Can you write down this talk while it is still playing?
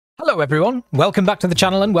Hello everyone, welcome back to the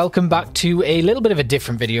channel and welcome back to a little bit of a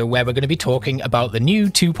different video where we're going to be talking about the new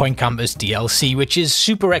 2 Point Campus DLC, which is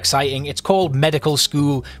super exciting. It's called Medical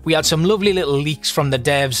School. We had some lovely little leaks from the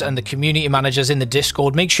devs and the community managers in the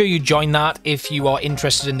Discord. Make sure you join that if you are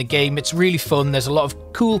interested in the game. It's really fun. There's a lot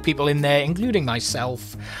of cool people in there, including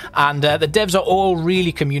myself. And the devs are all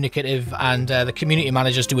really communicative, and the community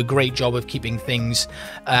managers do a great job of keeping things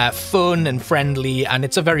fun and friendly, and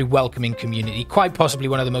it's a very welcoming community. Quite possibly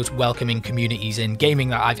one of the most welcoming communities in gaming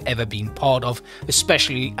that I've ever been part of,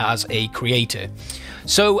 especially as a creator.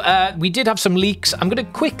 So we did have some leaks. I'm going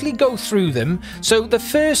to quickly go through them. So the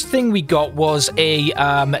first thing we got was a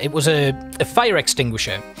fire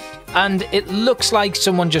extinguisher. And it looks like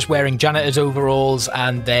someone just wearing janitor's overalls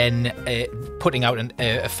and then putting out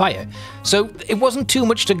a fire. So it wasn't too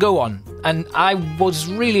much to go on. And I was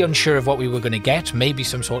really unsure of what we were going to get. Maybe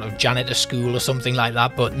some sort of janitor school or something like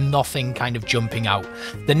that, but nothing kind of jumping out.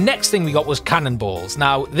 The next thing we got was cannonballs.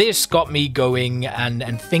 Now, this got me going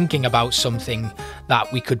and thinking about something that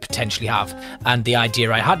we could potentially have. And the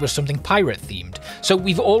idea I had was something pirate themed. So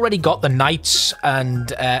we've already got the knights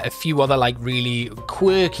and a few other like really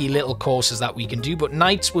quirky little courses that we can do, but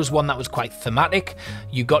knights was one that was quite thematic.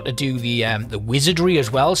 You got to do the wizardry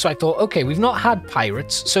as well. So I thought, okay, we've not had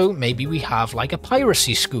pirates, so maybe we have like a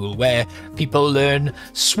piracy school where people learn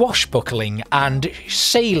swashbuckling and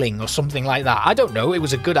sailing or something like that. I don't know. It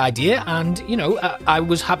was a good idea, and you know, I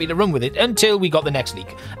was happy to run with it until we got the next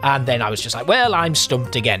leak, and then I was just like, well, I'm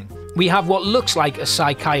stumped again. We have what looks like a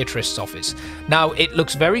psychiatrist's office. Now, it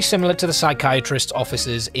looks very similar to the psychiatrist's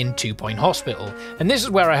offices in 2 Point Hospital. And this is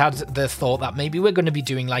where I had the thought that maybe we're going to be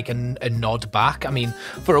doing like a nod back. I mean,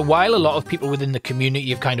 for a while, a lot of people within the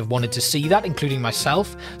community have kind of wanted to see that, including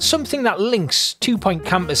myself. Something that links 2 Point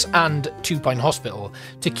Campus and 2 Point Hospital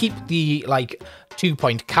to keep the, like, 2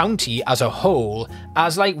 Point County as a whole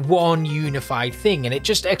as like one unified thing, and it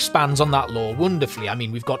just expands on that lore wonderfully. I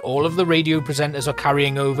mean, we've got all of the radio presenters are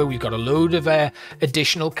carrying over. We've got a load of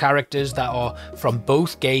additional characters that are from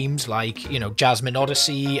both games, like, you know, Jasmine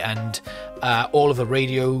Odyssey and all of the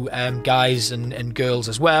radio guys and girls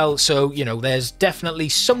as well. So, you know, there's definitely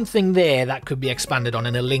something there that could be expanded on,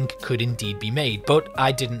 and a link could indeed be made, but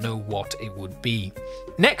I didn't know what it would be.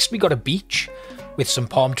 Next, we got a beach with some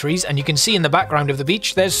palm trees, and you can see in the background of the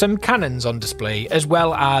beach there's some cannons on display, as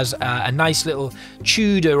well as a nice little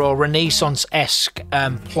Tudor or Renaissance-esque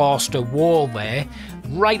plaster wall there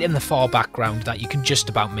right in the far background that you can just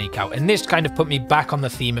about make out. And this kind of put me back on the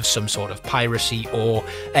theme of some sort of piracy or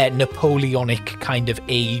Napoleonic kind of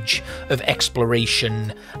age of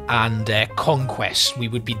exploration and conquest. We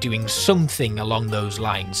would be doing something along those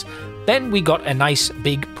lines. Then we got a nice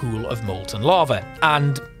big pool of molten lava,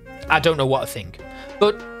 and I don't know what to think,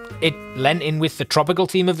 but it lent in with the tropical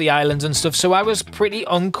theme of the islands and stuff, so I was pretty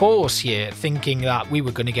on course here, thinking that we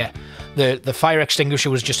were going to get the fire extinguisher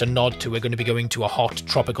was just a nod to we're going to be going to a hot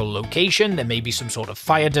tropical location. There may be some sort of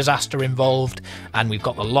fire disaster involved, and we've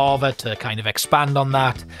got the lava to kind of expand on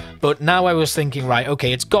that. But now I was thinking, right,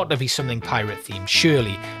 okay, it's got to be something pirate themed,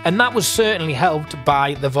 surely. And that was certainly helped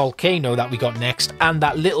by the volcano that we got next, and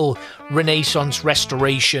that little Renaissance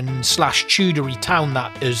restoration slash Tudory town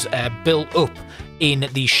that is built up in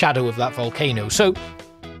the shadow of that volcano. So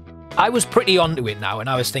I was pretty onto it now, and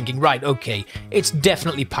I was thinking, right, okay, it's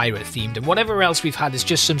definitely pirate themed, and whatever else we've had is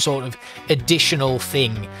just some sort of additional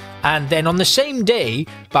thing. And then on the same day,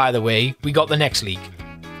 by the way, we got the next leak.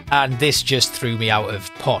 And this just threw me out of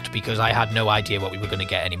pot because I had no idea what we were going to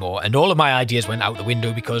get anymore. And all of my ideas went out the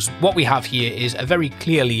window, because what we have here is a very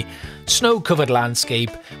clearly snow-covered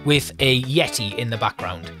landscape with a Yeti in the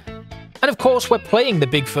background. And of course, we're playing the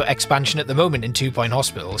Bigfoot expansion at the moment in 2 Point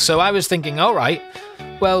Hospital. So I was thinking, all right,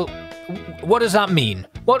 well, what does that mean?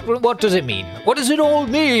 What does it mean? What does it all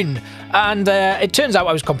mean? And it turns out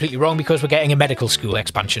I was completely wrong, because we're getting a medical school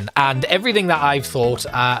expansion, and everything that I've thought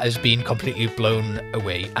has been completely blown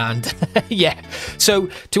away. And yeah, so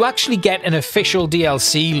to actually get an official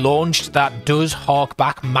DLC launched that does hark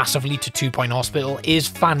back massively to 2 Point Hospital is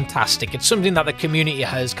fantastic. It's something that the community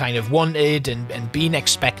has kind of wanted and been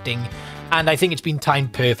expecting, and I think it's been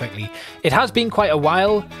timed perfectly. It has been quite a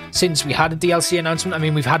while since we had a DLC announcement. I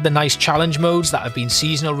mean, we've had the nice challenge modes that have been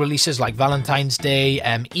seasonal releases like Valentine's Day,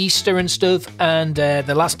 Easter and stuff, and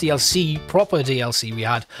the last DLC, proper DLC we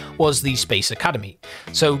had, was the Space Academy.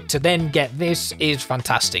 So to then get this is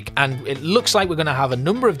fantastic, and it looks like we're going to have a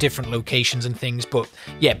number of different locations and things, but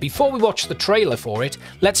yeah, before we watch the trailer for it,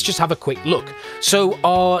 let's just have a quick look. So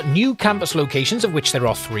our new campus locations, of which there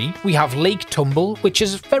are 3, we have Lake Tumble, which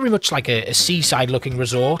is very much like a a seaside-looking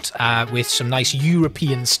resort with some nice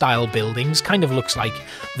European-style buildings. Kind of looks like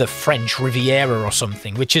the French Riviera or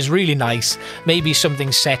something, which is really nice. Maybe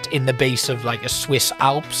something set in the base of like a Swiss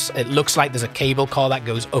Alps. It looks like there's a cable car that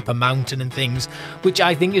goes up a mountain and things, which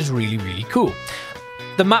I think is really, really cool.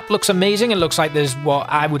 The map looks amazing. It looks like there's what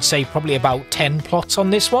I would say probably about 10 plots on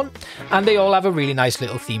this one, and they all have a really nice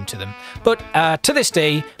little theme to them. But to this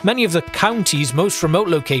day, many of the county's most remote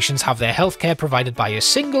locations have their healthcare provided by a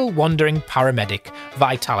single wandering paramedic,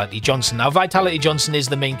 Vitality Johnson. Now, Vitality Johnson is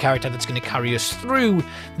the main character that's going to carry us through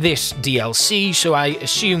this DLC, so I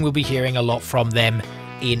assume we'll be hearing a lot from them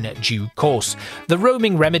in due course. The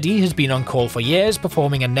roaming remedy has been on call for years,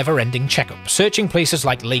 performing a never-ending checkup, searching places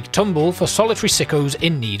like Lake Tumble for solitary sickos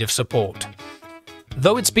in need of support.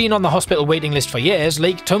 Though it's been on the hospital waiting list for years,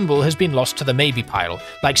 Lake Tumble has been lost to the maybe pile,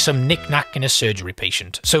 like some knick-knack in a surgery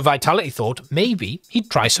patient. So Vitality thought maybe he'd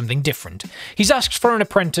try something different. He's asked for an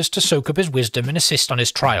apprentice to soak up his wisdom and assist on his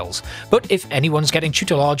trials. But if anyone's getting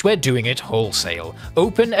tutelage, we're doing it wholesale.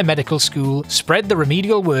 Open a medical school, spread the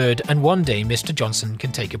remedial word, and one day Mr. Johnson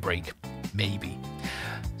can take a break. Maybe.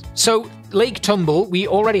 So, Lake Tumble, we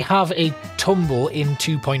already have a Tumble in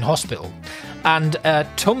 2 Point Hospital. And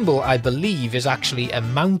Tumble, I believe, is actually a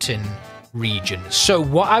mountain region. So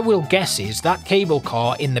what I will guess is that cable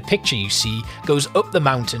car in the picture you see goes up the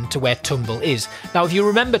mountain to where Tumble is. Now, if you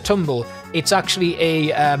remember Tumble, it's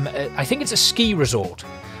actually I think it's a ski resort.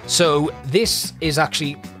 So this is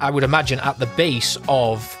actually, I would imagine, at the base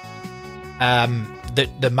of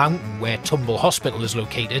the mountain where Tumble Hospital is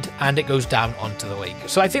located, and it goes down onto the lake.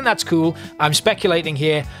 So I think that's cool. I'm speculating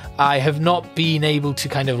here. I have not been able to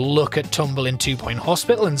kind of look at Tumble in 2 Point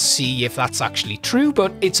Hospital and see if that's actually true,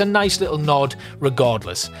 but it's a nice little nod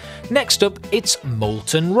regardless. Next up, it's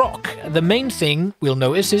Molten Rock. The main thing we'll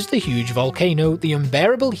notice is the huge volcano, the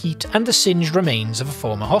unbearable heat, and the singed remains of a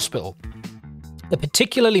former hospital. The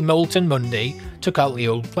particularly molten Monday took out the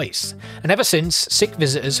old place, and ever since, sick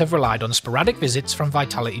visitors have relied on sporadic visits from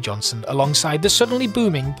Vitality Johnson alongside the suddenly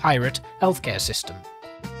booming pirate healthcare system.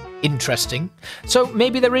 Interesting. So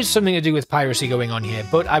maybe there is something to do with piracy going on here,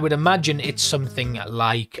 but I would imagine it's something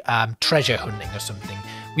like treasure hunting or something.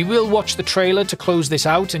 We will watch the trailer to close this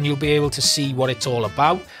out and you'll be able to see what it's all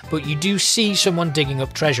about, but you do see someone digging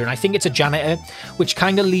up treasure, and I think it's a janitor, which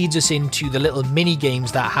kind of leads us into the little mini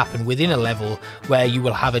games that happen within a level where you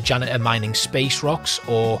will have a janitor mining space rocks,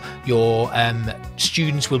 or your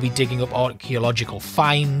students will be digging up archaeological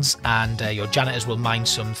finds, and your janitors will mine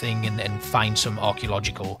something and find some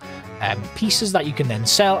archaeological pieces that you can then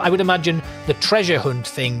sell. I would imagine the treasure hunt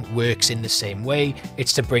thing works in the same way.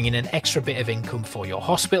 It's to bring in an extra bit of income for your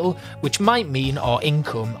hospital, which might mean our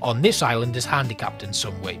income on this island is handicapped in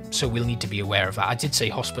some way. So we'll need to be aware of that. I did say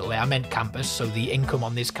hospital there, I meant campus, so the income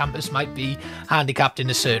on this campus might be handicapped in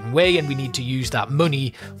a certain way, and we need to use that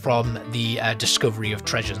money from the discovery of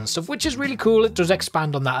treasures and stuff, which is really cool. It does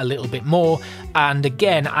expand on that a little bit more, and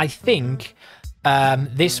again, I think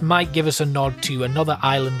this might give us a nod to another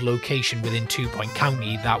island location within 2 Point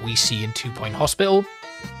County that we see in 2 Point Hospital.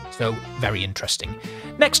 So, very interesting.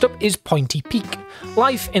 Next up is Pointy Peak.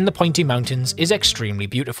 Life in the Pointy Mountains is extremely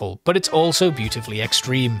beautiful, but it's also beautifully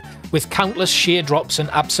extreme, with countless sheer drops and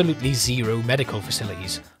absolutely zero medical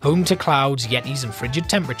facilities. Home to clouds, yetis and frigid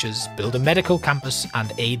temperatures, build a medical campus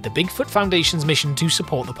and aid the Bigfoot Foundation's mission to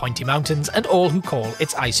support the Pointy Mountains and all who call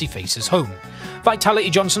its icy faces home. Vitality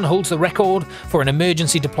Johnson holds the record for an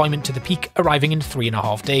emergency deployment to the peak, arriving in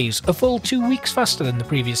 3.5 days, a full 2 weeks faster than the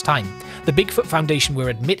previous time. The Bigfoot Foundation were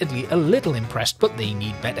admittedly a little impressed, but they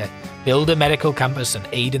need better. Build a medical campus and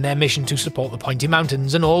aid in their mission to support the Pointy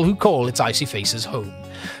Mountains and all who call its icy faces home.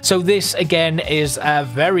 So this, again, is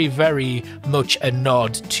very, very much a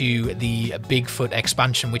nod to the Bigfoot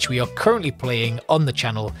expansion, which we are currently playing on the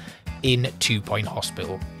channel in 2 Point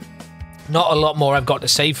Hospital. Not a lot more I've got to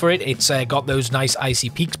say for it. It's got those nice icy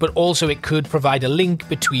peaks, but also it could provide a link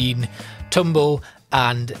between Tumble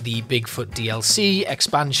and the Bigfoot DLC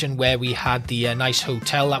expansion, where we had the nice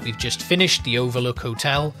hotel that we've just finished, the Overlook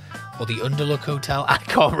Hotel, or the Underlook Hotel, I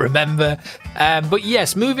can't remember. But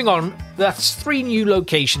yes, moving on, that's 3 new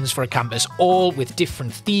locations for a campus, all with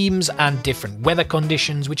different themes and different weather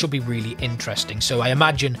conditions, which will be really interesting. So I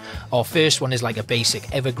imagine our first one is like a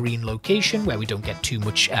basic evergreen location where we don't get too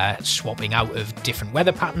much swapping out of different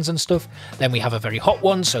weather patterns and stuff. Then we have a very hot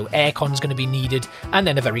one, so aircon's going to be needed, and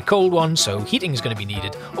then a very cold one, so heating is going to be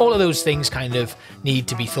needed. All of those things kind of need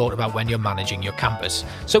to be thought about when you're managing your campus.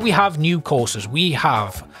 So we have new courses. We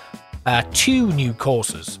have 2 new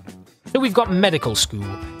courses. So we've got medical school,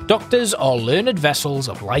 Doctors are learned vessels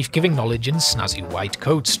of life-giving knowledge in snazzy white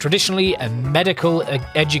coats. Traditionally, a medical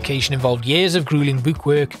education involved years of grueling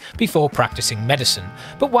bookwork before practicing medicine.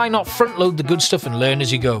 But why not front-load the good stuff and learn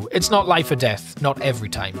as you go? It's not life or death, not every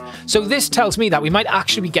time. So this tells me that we might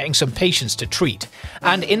actually be getting some patients to treat.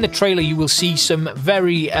 And in the trailer, you will see some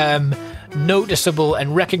very noticeable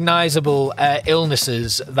and recognizable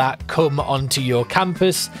illnesses that come onto your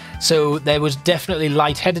campus. So there was definitely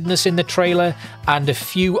lightheadedness in the trailer and a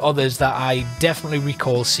few others that I definitely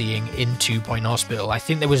recall seeing in 2 Point Hospital. I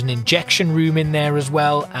think there was an injection room in there as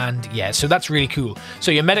well, and yeah, so that's really cool. So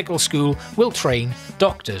your medical school will train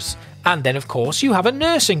doctors. And then, of course, you have a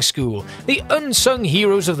nursing school. The unsung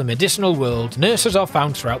heroes of the medicinal world, nurses are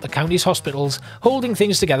found throughout the county's hospitals, holding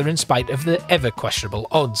things together in spite of the ever-questionable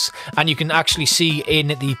odds. And you can actually see in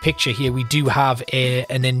the picture here, we do have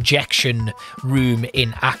an injection room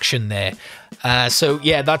in action there. So,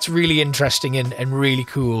 yeah, that's really interesting and really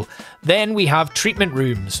cool. Then we have treatment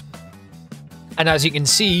rooms. And as you can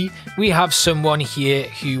see, we have someone here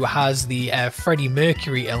who has the Freddie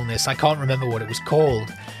Mercury illness. I can't remember what it was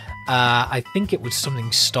called. I think it was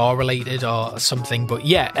something star-related or something, but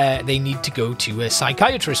yeah, they need to go to a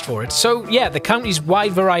psychiatrist for it. So yeah, the county's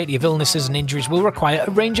wide variety of illnesses and injuries will require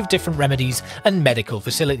a range of different remedies and medical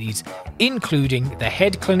facilities, including the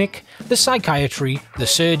head clinic, the psychiatry, the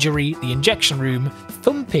surgery, the injection room,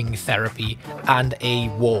 thumping therapy, and a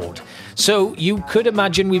ward. So you could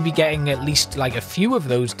imagine we'd be getting at least like a few of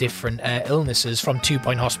those different illnesses from 2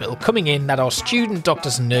 Point Hospital coming in that our student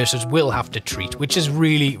doctors and nurses will have to treat, which is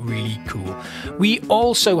really, really cool. We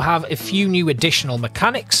also have a few new additional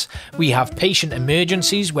mechanics. We have patient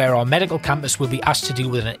emergencies, where our medical campus will be asked to deal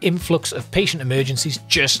with an influx of patient emergencies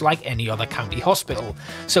just like any other county hospital.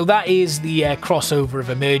 So that is the crossover of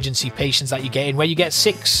emergency patients that you get in, where you get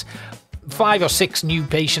 5 or 6 new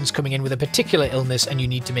patients coming in with a particular illness, and you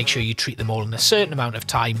need to make sure you treat them all in a certain amount of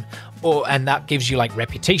time, and that gives you like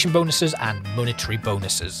reputation bonuses and monetary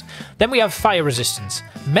bonuses. Then we have fire resistance.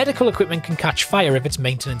 Medical equipment can catch fire if its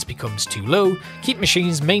maintenance becomes too low. Keep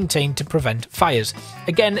machines maintained to prevent fires.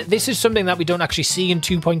 Again, this is something that we don't actually see in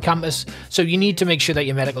 2 Point Campus, so you need to make sure that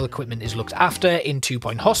your medical equipment is looked after in 2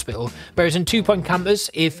 Point Hospital, whereas in 2 Point Campus,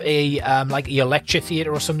 if like your lecture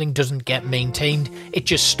theatre or something doesn't get maintained, it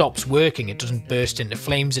just stops working. It doesn't burst into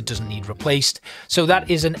flames, it doesn't need replaced. So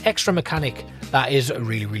that is an extra mechanic that is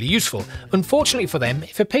really, really useful. Unfortunately for them,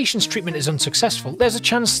 if a patient's treatment is unsuccessful, there's a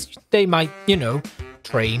chance they might, they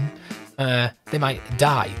might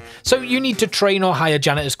die. So you need to train or hire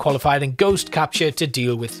janitors qualified in ghost capture to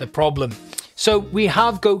deal with the problem. So we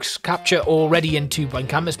have ghost capture already in 2 Point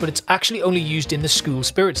Campus, but it's actually only used in the School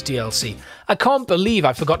Spirits DLC. I can't believe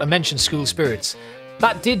I forgot to mention School Spirits.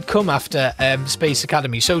 That did come after Space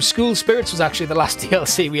Academy. So School Spirits was actually the last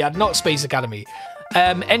DLC we had, not Space Academy.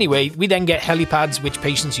 Anyway, we then get helipads, which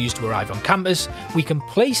patients use to arrive on campus. We can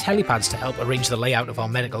place helipads to help arrange the layout of our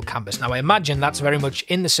medical campus. Now, I imagine that's very much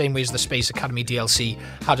in the same way as the Space Academy DLC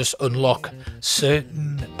had us unlock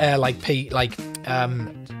certain,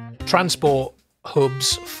 transport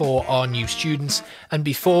hubs for our new students. And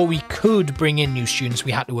before we could bring in new students,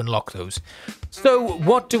 we had to unlock those. So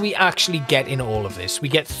what do we actually get in all of this? We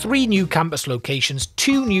get 3 new campus locations,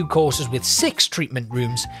 2 new courses with 6 treatment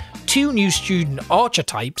rooms, 2 new student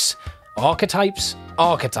archetypes,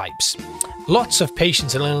 lots of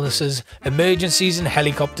patients and illnesses, emergencies and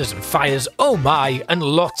helicopters and fires, oh my, and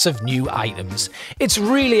lots of new items. It's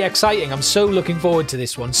really exciting. I'm so looking forward to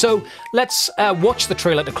this one. So let's watch the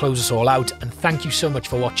trailer to close us all out, and thank you so much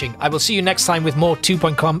for watching. I will see you next time with more 2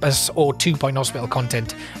 Point Campus or 2 Point Hospital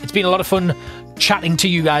content. It's been a lot of fun chatting to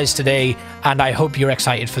you guys today, and I hope you're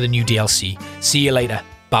excited for the new DLC. See you later.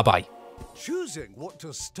 Bye-bye. Choosing what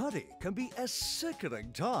to study can be a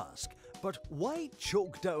sickening task, but why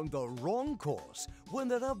choke down the wrong course when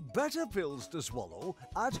there are better pills to swallow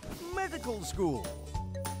at medical school?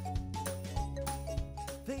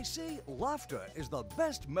 They say laughter is the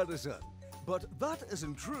best medicine, but that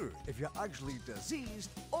isn't true if you're actually diseased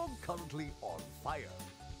or currently on fire.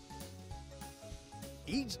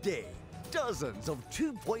 Each day, dozens of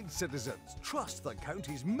 2 Point citizens trust the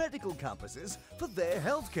county's medical campuses for their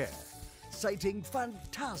healthcare, citing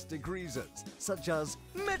fantastic reasons such as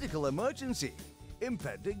medical emergency,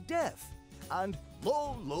 impending death, and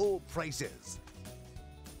low prices.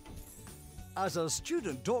 As a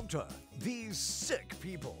student doctor, these sick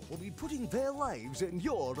people will be putting their lives in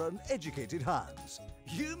your uneducated hands.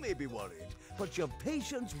 You may be worried, but your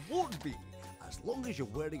patients won't be. As long as you're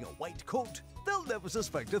wearing a white coat, they'll never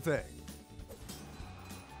suspect a thing.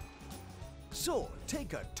 So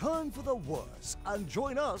take a turn for the worse and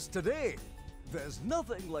join us today. There's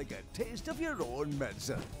nothing like a taste of your own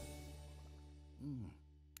medicine.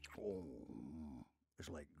 Oh, it's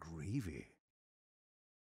like gravy.